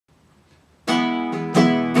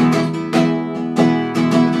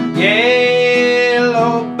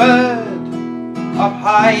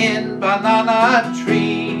banana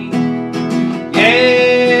tree.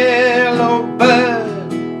 Yellow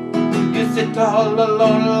bird, you sit all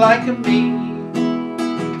alone like me.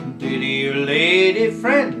 Did your lady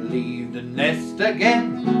friend leave the nest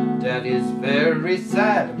again? That is very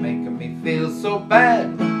sad, making me feel so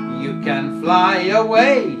bad. You can fly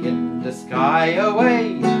away in the sky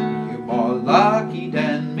away, you're more lucky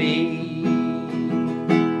than me.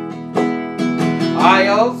 I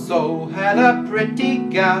also had a pretty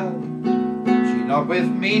gal, she's not with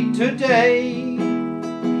me today.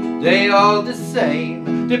 They all the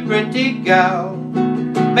same, the pretty gal,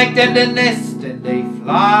 make them the nest and they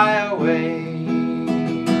fly away.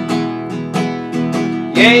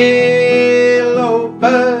 Yellow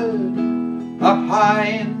bird, up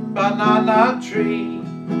high in banana tree.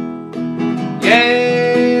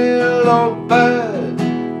 Yellow bird,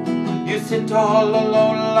 you sit all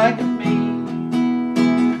alone like me.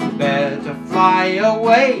 Better fly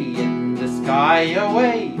away in the sky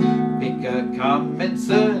away. Pick a coming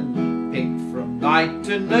soon, pick from night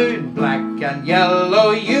to noon. Black and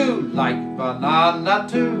yellow you like banana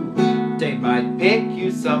too. They might pick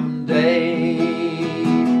you someday.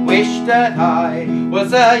 Wish that I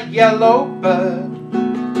was a yellow bird,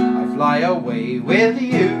 I'd fly away with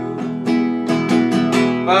you.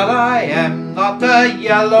 But I am not a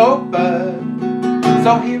yellow bird,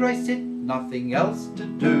 so here I sit, nothing else to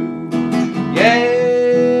do. Yeah.